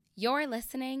You're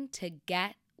listening to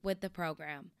Get With the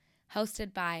Program,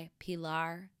 hosted by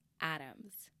Pilar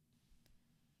Adams.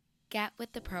 Get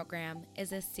With the Program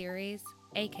is a series,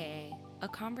 aka a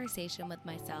conversation with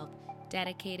myself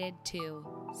dedicated to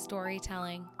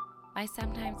storytelling, my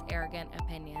sometimes arrogant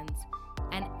opinions,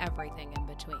 and everything in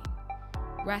between.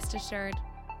 Rest assured,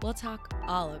 we'll talk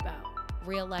all about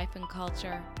real life and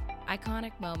culture,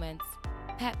 iconic moments,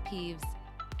 pet peeves,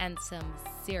 and some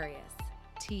serious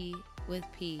tea with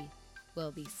P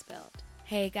will be spilled.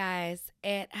 Hey guys,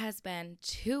 it has been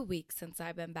 2 weeks since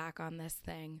I've been back on this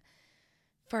thing.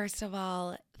 First of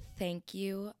all, thank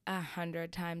you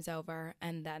 100 times over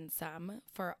and then some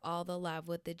for all the love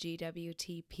with the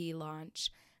GWTP launch.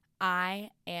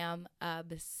 I am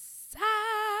obsessed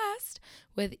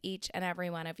with each and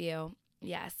every one of you.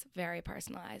 Yes, very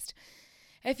personalized.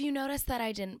 If you noticed that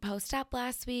I didn't post up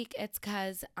last week, it's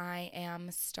because I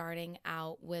am starting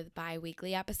out with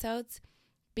bi-weekly episodes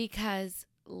because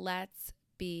let's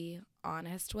be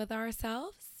honest with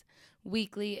ourselves.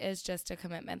 Weekly is just a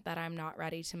commitment that I'm not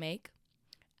ready to make.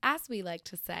 As we like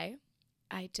to say,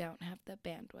 I don't have the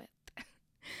bandwidth.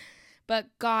 But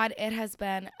God, it has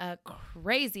been a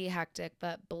crazy hectic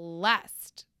but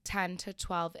blessed 10 to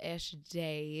 12-ish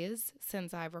days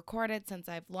since I've recorded, since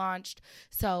I've launched.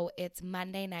 So it's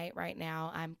Monday night right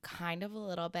now. I'm kind of a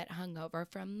little bit hungover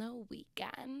from the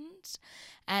weekend.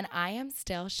 And I am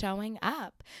still showing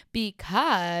up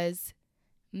because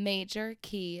major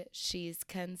key, she's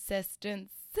consistency.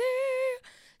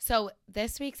 So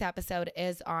this week's episode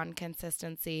is on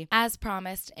consistency. As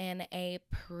promised in a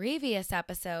previous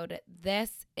episode,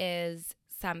 this is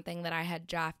something that I had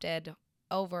drafted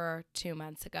over 2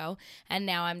 months ago, and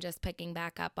now I'm just picking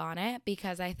back up on it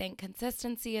because I think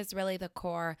consistency is really the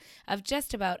core of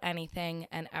just about anything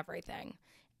and everything.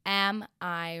 Am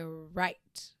I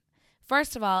right?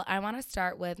 First of all, I want to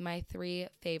start with my 3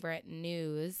 favorite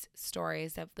news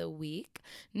stories of the week.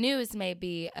 News may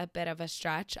be a bit of a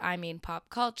stretch. I mean pop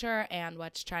culture and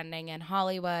what's trending in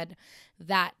Hollywood,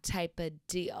 that type of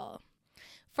deal.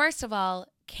 First of all,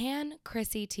 can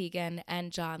Chrissy Teigen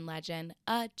and John Legend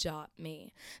adopt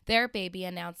me? Their baby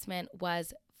announcement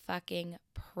was fucking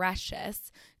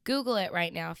precious. Google it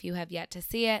right now if you have yet to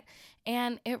see it.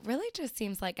 And it really just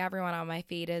seems like everyone on my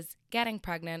feed is getting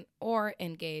pregnant or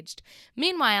engaged.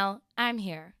 Meanwhile, I'm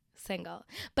here, single.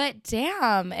 But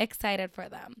damn, excited for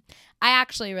them. I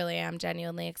actually really am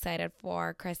genuinely excited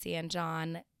for Chrissy and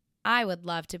John. I would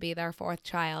love to be their 4th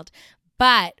child.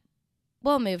 But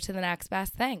we'll move to the next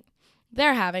best thing.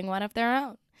 They're having one of their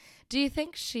own. Do you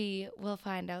think she will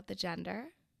find out the gender?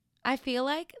 I feel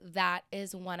like that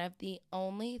is one of the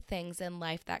only things in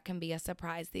life that can be a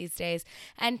surprise these days.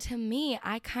 And to me,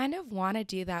 I kind of want to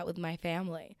do that with my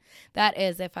family. That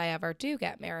is, if I ever do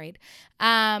get married.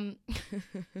 But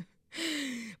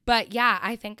yeah,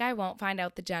 I think I won't find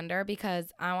out the gender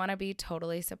because I want to be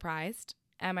totally surprised.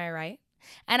 Am I right?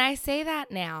 And I say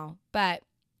that now, but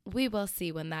we will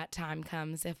see when that time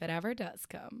comes, if it ever does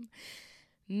come.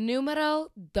 Número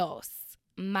 2,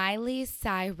 Miley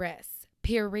Cyrus,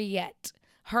 period.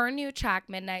 Her new track,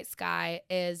 Midnight Sky,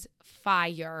 is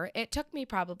fire. It took me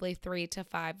probably 3 to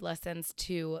 5 listens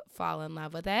to fall in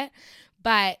love with it.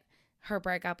 But her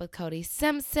breakup with Cody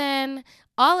Simpson,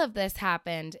 all of this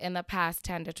happened in the past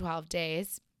 10 to 12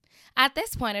 days. At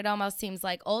this point, it almost seems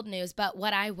like old news, but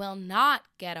what I will not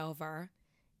get over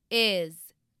is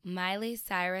Miley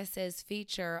Cyrus's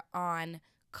feature on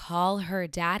Call Her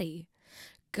Daddy.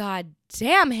 God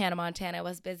damn, Hannah Montana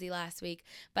was busy last week.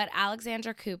 But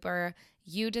Alexandra Cooper,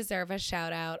 you deserve a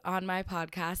shout out on my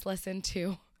podcast listened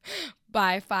to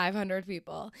by 500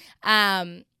 people.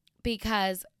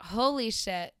 Because holy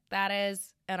shit, that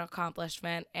is an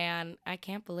accomplishment and I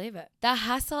can't believe it. The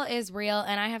hustle is real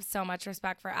and I have so much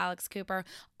respect for Alex Cooper.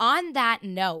 On that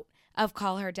note of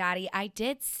Call Her Daddy, I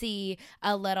did see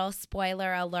a little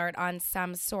spoiler alert on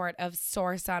some sort of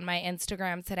source on my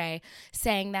Instagram today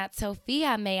saying that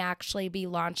Sophia may actually be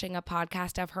launching a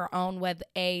podcast of her own with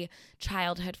a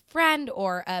childhood friend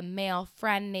or a male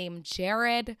friend named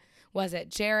Jared. Was it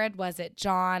Jared? Was it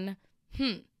John?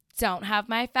 Don't have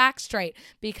my facts straight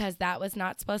because that was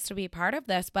not supposed to be part of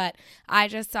this, but I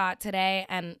just saw it today,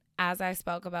 and as I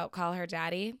spoke about Call Her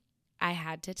Daddy, I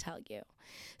had to tell you.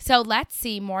 So let's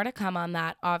see, more to come on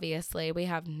that. Obviously, we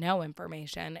have no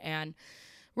information, and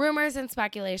rumors and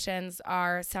speculations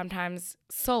are sometimes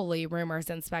solely rumors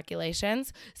and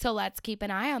speculations, so let's keep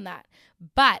an eye on that.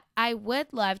 But I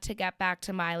would love to get back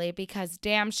to Miley because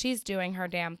damn, she's doing her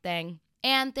damn thing.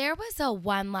 And there was a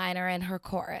one-liner in her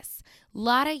chorus.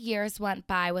 Lot of years went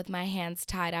by with my hands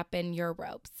tied up in your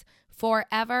ropes.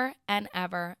 Forever and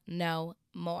ever, no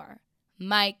more.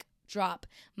 Mic drop.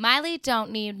 Miley don't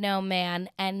need no man,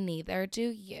 and neither do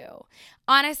you.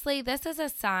 Honestly, this is a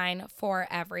sign for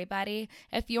everybody.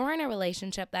 If you're in a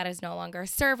relationship that is no longer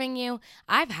serving you,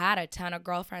 I've had a ton of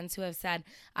girlfriends who have said,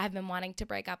 I've been wanting to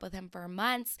break up with him for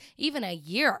months, even a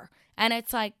year. And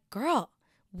it's like, girl,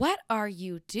 what are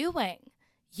you doing?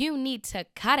 You need to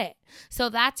cut it. So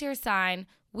that's your sign.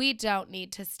 We don't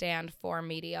need to stand for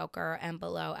mediocre and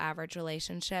below average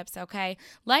relationships, okay?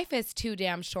 Life is too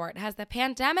damn short. Has the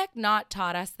pandemic not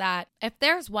taught us that? If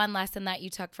there's one lesson that you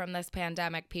took from this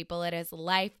pandemic, people, it is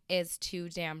life is too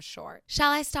damn short.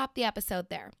 Shall I stop the episode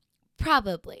there?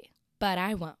 Probably, but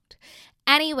I won't.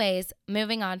 Anyways,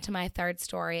 moving on to my third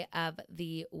story of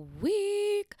the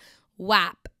week.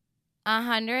 WAP.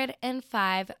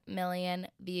 105 million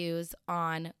views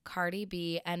on Cardi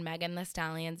B and Megan Thee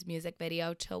Stallion's music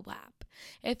video to WAP.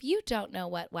 If you don't know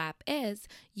what WAP is,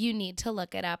 you need to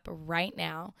look it up right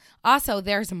now. Also,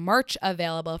 there's merch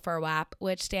available for WAP,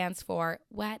 which stands for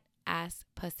Wet Ass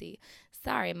Pussy.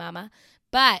 Sorry, mama.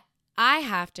 But I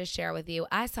have to share with you,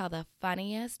 I saw the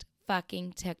funniest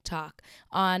fucking TikTok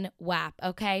on WAP,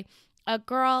 okay? A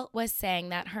girl was saying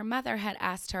that her mother had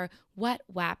asked her what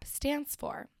WAP stands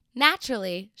for.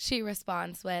 Naturally, she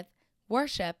responds with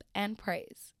worship and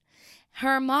praise.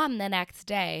 Her mom the next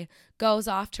day goes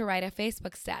off to write a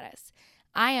Facebook status.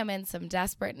 I am in some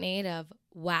desperate need of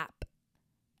WAP.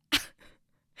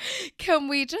 Can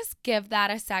we just give that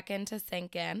a second to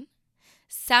sink in?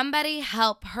 Somebody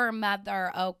help her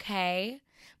mother, okay?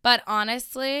 But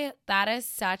honestly, that is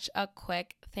such a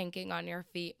quick thinking on your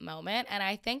feet moment. And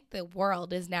I think the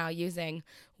world is now using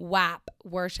WAP,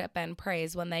 worship and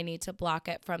praise, when they need to block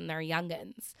it from their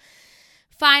youngins.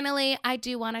 Finally, I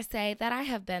do want to say that I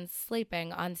have been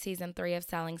sleeping on season 3 of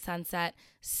Selling Sunset.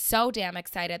 So damn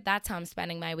excited. That's how I'm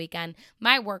spending my weekend.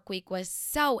 My work week was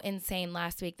so insane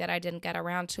last week that I didn't get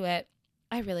around to it.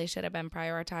 I really should have been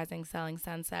prioritizing Selling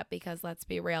Sunset because let's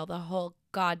be real, the whole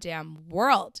goddamn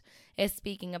world is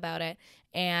speaking about it.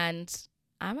 And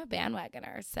I'm a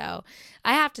bandwagoner. So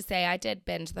I have to say I did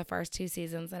binge the first 2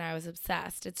 seasons and I was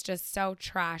obsessed. It's just so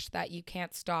trash that you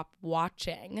can't stop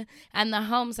watching. And the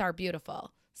homes are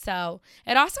beautiful. So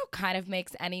it also kind of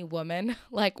makes any woman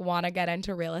like want to get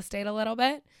into real estate a little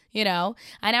bit. You know,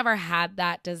 I never had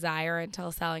that desire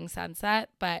until Selling Sunset,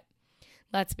 but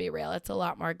let's be real. It's a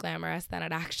lot more glamorous than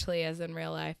it actually is in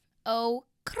real life. Oh,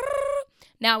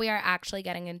 now we are actually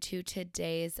getting into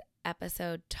today's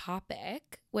episode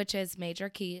topic, which is Major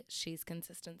Key, She's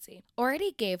Consistency.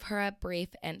 Already gave her a brief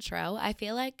intro. I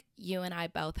feel like you and I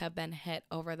both have been hit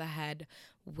over the head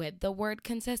with the word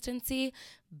consistency,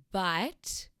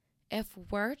 but if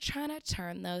we're trying to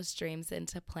turn those dreams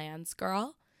into plans,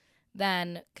 girl,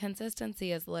 then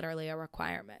consistency is literally a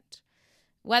requirement.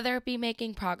 Whether it be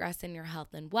making progress in your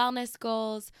health and wellness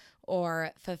goals or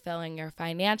fulfilling your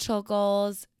financial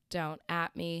goals, don't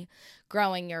at me,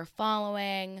 growing your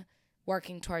following,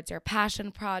 working towards your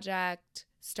passion project,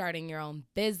 starting your own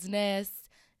business.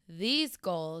 These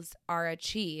goals are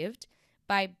achieved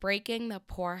by breaking the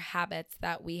poor habits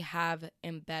that we have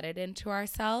embedded into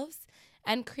ourselves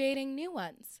and creating new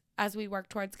ones as we work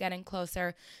towards getting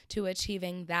closer to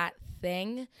achieving that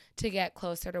thing to get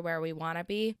closer to where we want to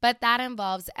be. But that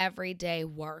involves everyday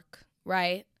work,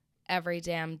 right? Every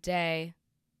damn day.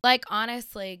 Like,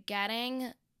 honestly,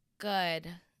 getting good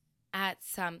at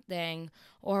something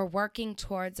or working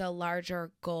towards a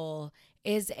larger goal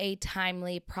is a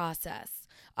timely process.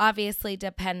 Obviously,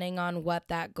 depending on what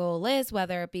that goal is,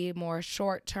 whether it be more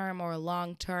short-term or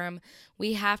long-term,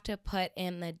 we have to put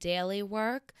in the daily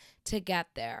work to get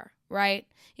there, right?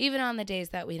 Even on the days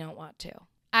that we don't want to.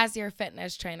 As your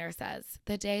fitness trainer says,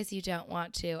 the days you don't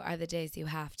want to are the days you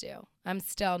have to. I'm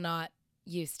still not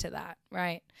used to that,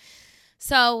 right?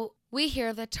 So we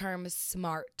hear the term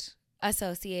SMART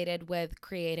associated with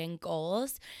creating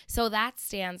goals. So that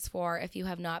stands for, if you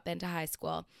have not been to high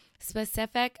school,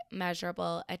 specific,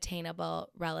 measurable, attainable,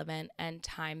 relevant, and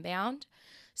time-bound.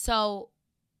 So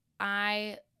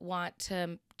I want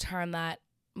to turn that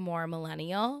more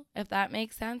millennial, if that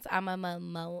makes sense. I'm a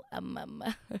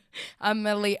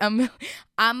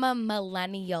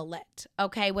millennialite,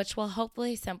 okay, which will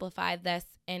hopefully simplify this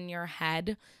in your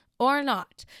head or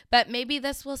not. But maybe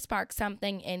this will spark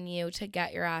something in you to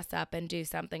get your ass up and do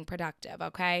something productive,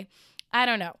 okay? I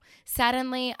don't know.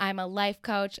 Suddenly, I'm a life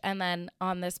coach, and then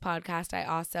on this podcast, I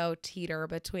also teeter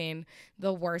between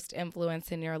the worst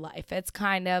influence in your life. It's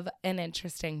kind of an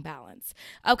interesting balance.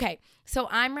 Okay, so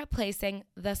I'm replacing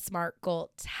the SMART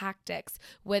goal tactics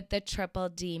with the Triple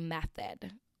D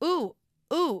method. Ooh,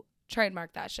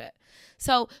 Trademark that shit.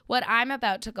 So what I'm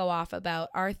about to go off about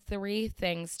are 3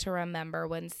 things to remember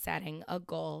when setting a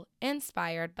goal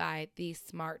inspired by the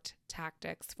SMART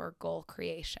tactics for goal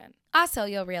creation. Also,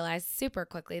 you'll realize super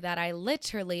quickly that I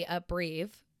literally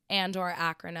abbreviate and or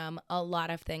acronym a lot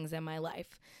of things in my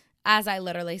life, as I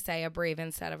literally say abbreviate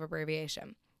instead of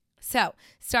abbreviation. So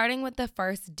starting with the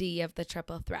first D of the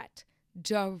triple threat,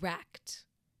 direct.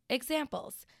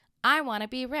 Examples: I want to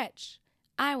be rich.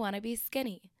 I want to be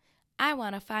skinny. I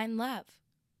want to find love.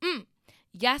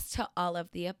 Yes to all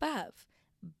of the above.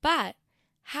 But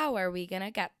how are we going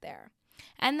to get there?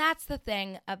 And that's the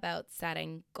thing about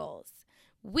setting goals.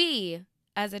 We,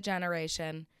 as a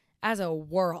generation, as a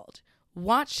world,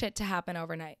 want shit to happen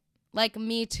overnight. Like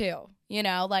me too. You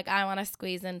know, like I want to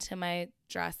squeeze into my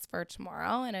dress for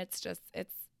tomorrow, and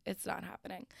it's not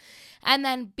happening. And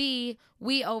then B,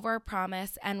 we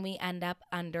overpromise and we end up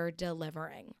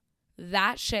under-delivering.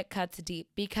 That shit cuts deep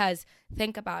because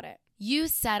think about it. You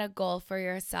set a goal for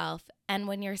yourself, and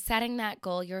when you're setting that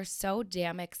goal, you're so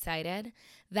damn excited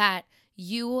that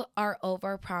you are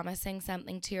overpromising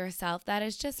something to yourself that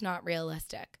is just not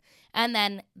realistic. And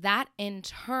then that in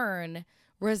turn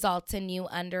results in you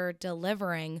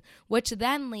under-delivering, which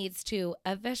then leads to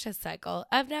a vicious cycle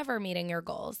of never meeting your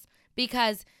goals.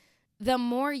 Because the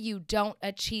more you don't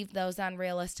achieve those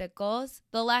unrealistic goals,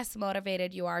 the less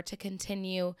motivated you are to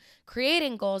continue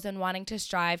creating goals and wanting to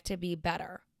strive to be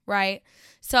better, right?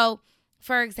 So,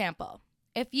 for example,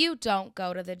 if you don't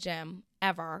go to the gym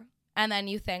ever, and then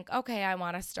you think, okay, I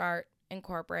want to start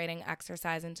incorporating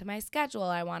exercise into my schedule.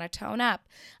 I want to tone up.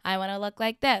 I want to look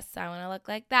like this. I want to look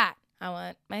like that. I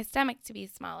want my stomach to be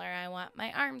smaller. I want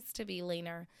my arms to be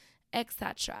leaner,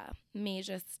 etc. Me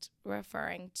just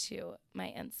referring to my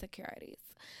insecurities.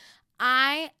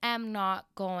 I am not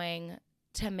going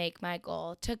to make my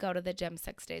goal to go to the gym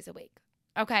 6 days a week.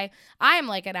 Okay? I am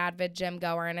like an avid gym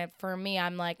goer, and for me,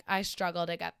 I'm like, I struggle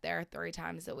to get there 3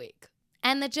 times a week.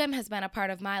 And the gym has been a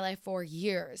part of my life for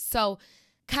years. So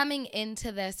coming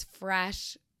into this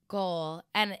fresh goal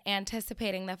and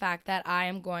anticipating the fact that I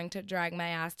am going to drag my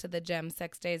ass to the gym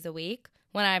 6 days a week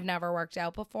when I've never worked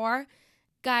out before,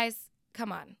 guys,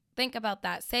 come on. Think about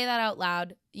that. Say that out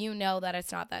loud. You know that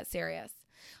it's not that serious.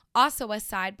 Also, a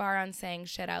sidebar on saying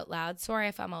shit out loud. Sorry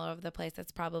if I'm all over the place.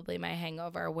 It's probably my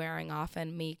hangover wearing off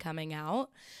and me coming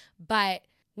out. But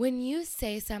when you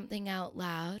say something out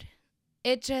loud,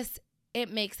 it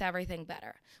makes everything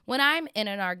better. When I'm in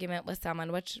an argument with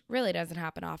someone, which really doesn't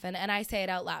happen often, and I say it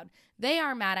out loud, they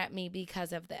are mad at me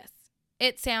because of this.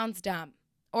 It sounds dumb,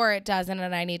 or it doesn't,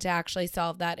 and I need to actually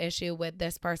solve that issue with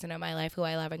this person in my life who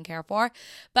I love and care for.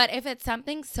 But if it's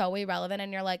something so irrelevant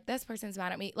and you're like, this person's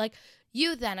mad at me, like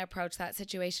you then approach that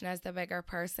situation as the bigger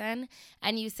person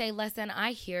and you say, listen,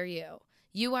 I hear you.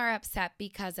 You are upset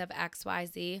because of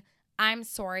XYZ. I'm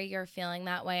sorry you're feeling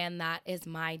that way, and that is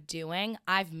my doing.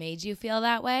 I've made you feel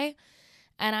that way,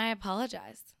 and I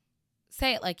apologize.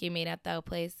 Say it like you mean it, though,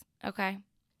 please. Okay?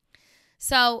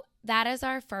 So that is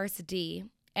our first D,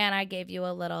 and I gave you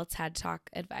a little TED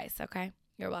Talk advice, okay?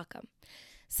 You're welcome.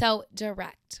 So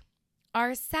direct.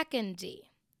 Our second D,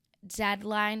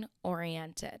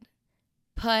 deadline-oriented.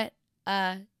 Put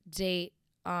a date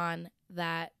on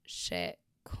that shit,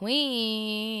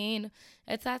 queen.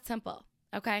 It's that simple,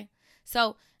 okay?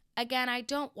 So again, I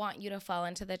don't want you to fall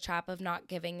into the trap of not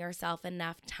giving yourself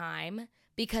enough time,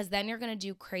 because then you're going to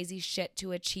do crazy shit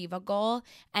to achieve a goal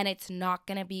and it's not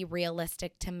going to be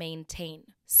realistic to maintain.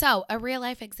 So a real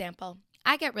life example,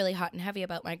 I get really hot and heavy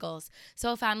about my goals.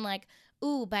 So if I'm like,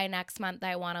 ooh, by next month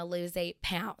I want to lose 8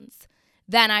 pounds.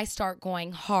 Then I start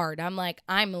going hard. I'm like,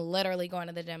 I'm literally going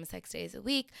to the gym 6 days a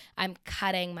week. I'm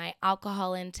cutting my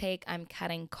alcohol intake. I'm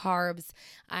cutting carbs.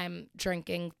 I'm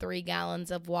drinking 3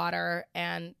 gallons of water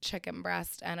and chicken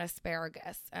breast and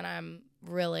asparagus. And I'm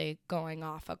really going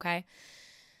off, okay?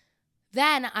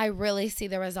 Then I really see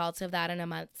the results of that in a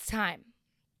month's time.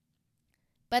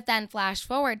 But then flash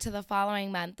forward to the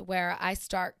following month where I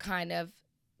start kind of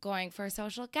going for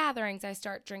social gatherings. I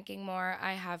start drinking more.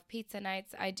 I have pizza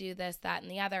nights. I do this, that,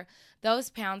 and the other. Those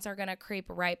pounds are going to creep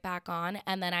right back on.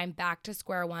 And then I'm back to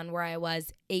square one where I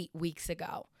was 8 weeks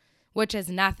ago, which is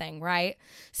nothing, right?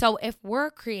 So if we're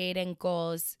creating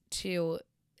goals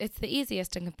it's the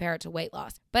easiest to compare it to weight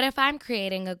loss. But if I'm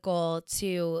creating a goal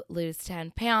to lose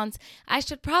 10 pounds, I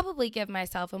should probably give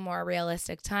myself a more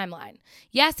realistic timeline.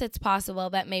 Yes, it's possible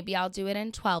that maybe I'll do it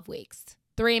in 12 weeks.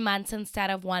 3 months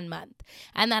instead of 1 month.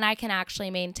 And then I can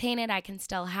actually maintain it. I can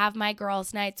still have my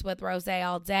girls' nights with Rosé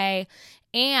all day.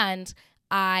 And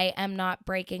I am not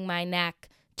breaking my neck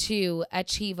to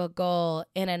achieve a goal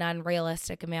in an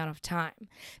unrealistic amount of time.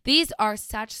 These are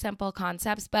such simple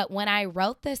concepts, but when I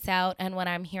wrote this out and when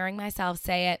I'm hearing myself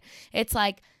say it, it's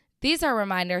like, these are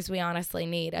reminders we honestly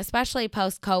need, especially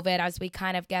post-COVID as we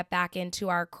kind of get back into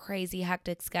our crazy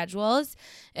hectic schedules.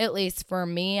 At least for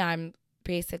me, I'm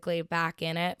basically back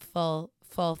in it full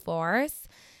force.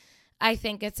 I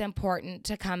think it's important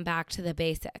to come back to the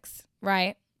basics,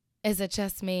 right? Is it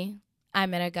just me?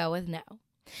 I'm going to go with no.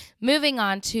 Moving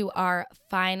on to our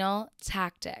final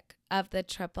tactic of the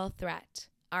triple threat.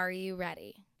 Are you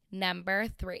ready? Number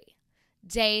 3,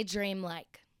 daydream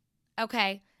like.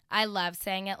 Okay, I love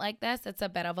saying it like this. It's a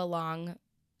bit of a long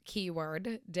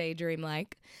keyword, daydream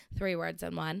like, 3 words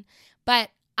in one. But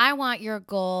I want your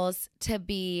goals to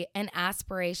be an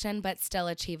aspiration, but still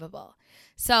achievable.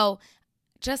 So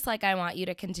just like I want you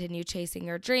to continue chasing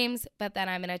your dreams, but then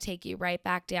I'm going to take you right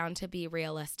back down to be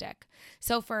realistic.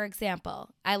 So for example,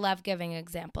 I love giving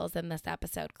examples in this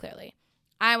episode clearly.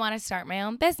 I want to start my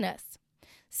own business.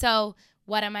 So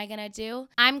what am I going to do?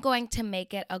 I'm going to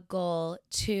make it a goal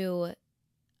to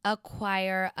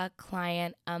acquire a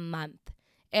client a month.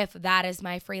 If that is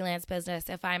my freelance business,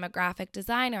 if I'm a graphic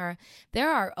designer, there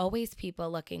are always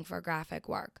people looking for graphic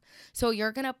work. So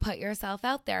you're going to put yourself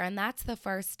out there, and that's the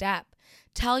first step.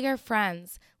 Tell your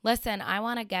friends, listen, I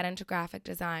want to get into graphic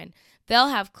design. They'll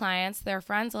have clients. Their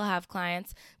friends will have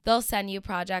clients. They'll send you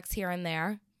projects here and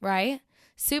there, right?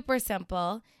 Super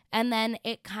simple. And then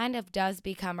it kind of does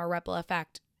become a ripple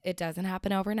effect. It doesn't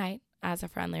happen overnight, as a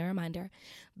friendly reminder,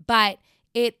 but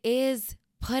it is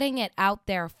putting it out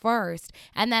there first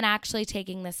and then actually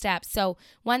taking the steps. So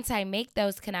once I make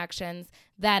those connections,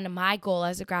 then my goal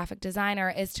as a graphic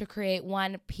designer is to create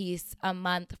one piece a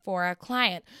month for a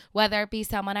client, whether it be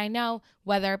someone I know,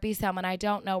 whether it be someone I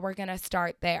don't know. We're going to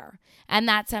start there. And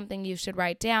that's something you should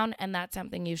write down, and that's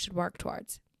something you should work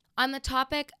towards. On the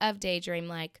topic of daydream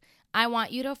like, I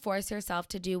want you to force yourself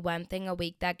to do one thing a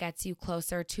week that gets you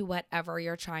closer to whatever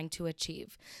you're trying to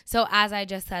achieve. So as I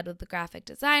just said with the graphic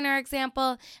designer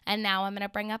example, and now I'm going to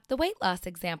bring up the weight loss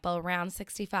example around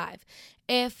 65.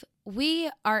 If we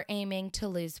are aiming to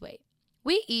lose weight,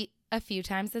 we eat a few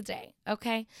times a day,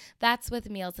 okay? That's with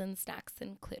meals and snacks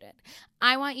included.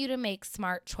 I want you to make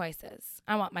smart choices.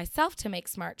 I want myself to make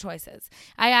smart choices.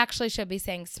 I actually should be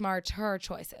saying smarter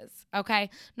choices, okay?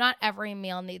 Not every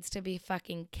meal needs to be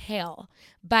fucking kale,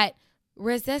 but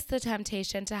resist the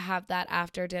temptation to have that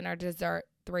after dinner dessert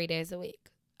 3 days a week.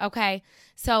 Okay,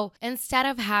 so instead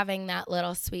of having that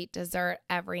little sweet dessert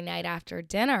every night after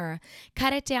dinner,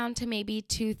 cut it down to maybe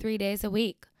 2-3 days a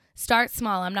week. Start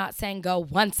small. I'm not saying go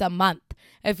once a month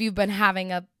if you've been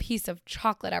having a piece of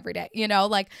chocolate every day.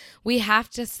 We have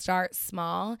to start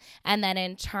small, and then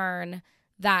in turn,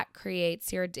 that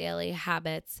creates your daily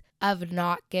habits of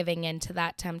not giving into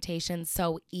that temptation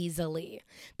so easily,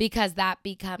 because that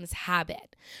becomes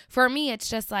habit. For me, it's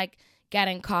just like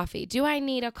getting coffee. Do I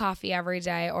need a coffee every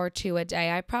day or 2 a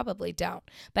day? I probably don't.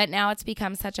 But now it's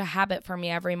become such a habit for me.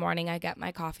 Every morning I get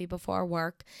my coffee before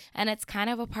work, and it's kind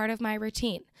of a part of my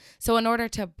routine. So in order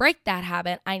to break that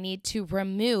habit, I need to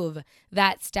remove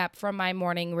that step from my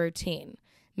morning routine.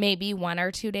 Maybe 1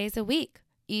 or 2 days a week.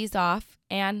 Ease off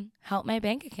and help my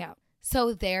bank account.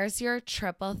 So there's your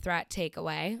triple threat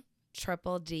takeaway.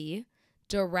 Triple D: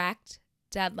 direct,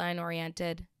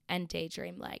 deadline-oriented, and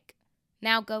daydream-like.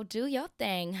 Now go do your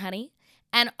thing, honey.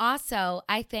 And also,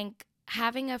 I think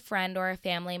having a friend or a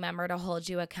family member to hold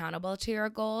you accountable to your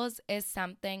goals is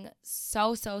something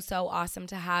so awesome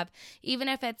to have, even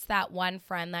if it's that one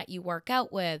friend that you work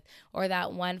out with or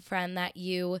that one friend that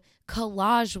you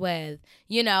collage with.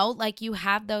 You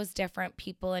have those different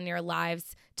people in your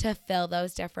lives to fill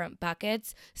those different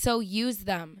buckets. So use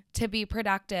them to be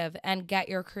productive and get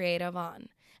your creative on.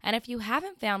 And if you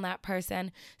haven't found that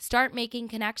person, start making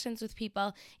connections with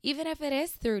people, even if it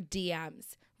is through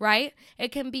DMs, right?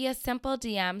 It can be a simple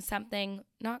DM, something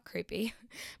not creepy,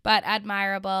 but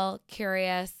admirable,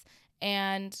 curious,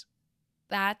 and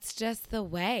that's just the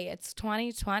way. It's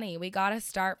 2020. We got to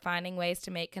start finding ways to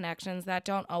make connections that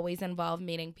don't always involve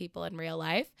meeting people in real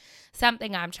life,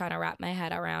 something I'm trying to wrap my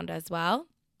head around as well.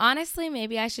 Honestly,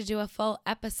 maybe I should do a full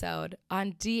episode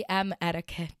on DM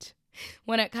etiquette.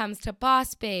 When it comes to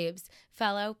boss babes,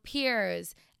 fellow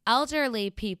peers, elderly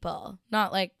people,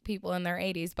 not like people in their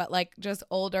 80s, but like just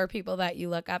older people that you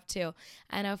look up to,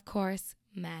 and of course,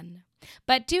 men.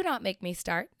 But do not make me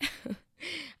start.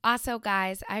 Also,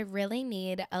 guys, I really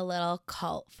need a little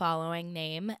cult following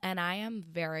name, and I am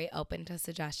very open to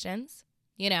suggestions.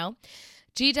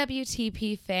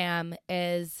 GWTP fam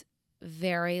is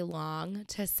very long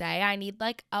to say. I need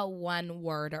like a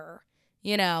one-worder.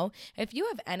 You know, if you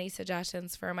have any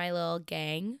suggestions for my little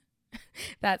gang,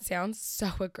 that sounds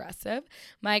so aggressive.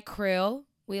 My crew,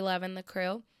 we live in the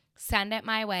crew. Send it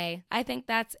my way. I think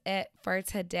that's it for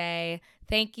today.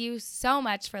 Thank you so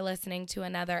much for listening to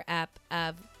another ep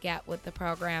of Get With The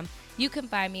Program. You can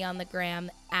find me on the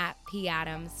gram at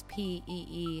PEadams,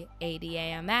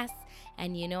 PEEADAMS.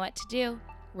 And you know what to do.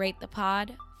 Rate the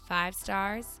pod 5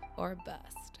 stars or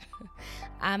bust.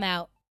 I'm out.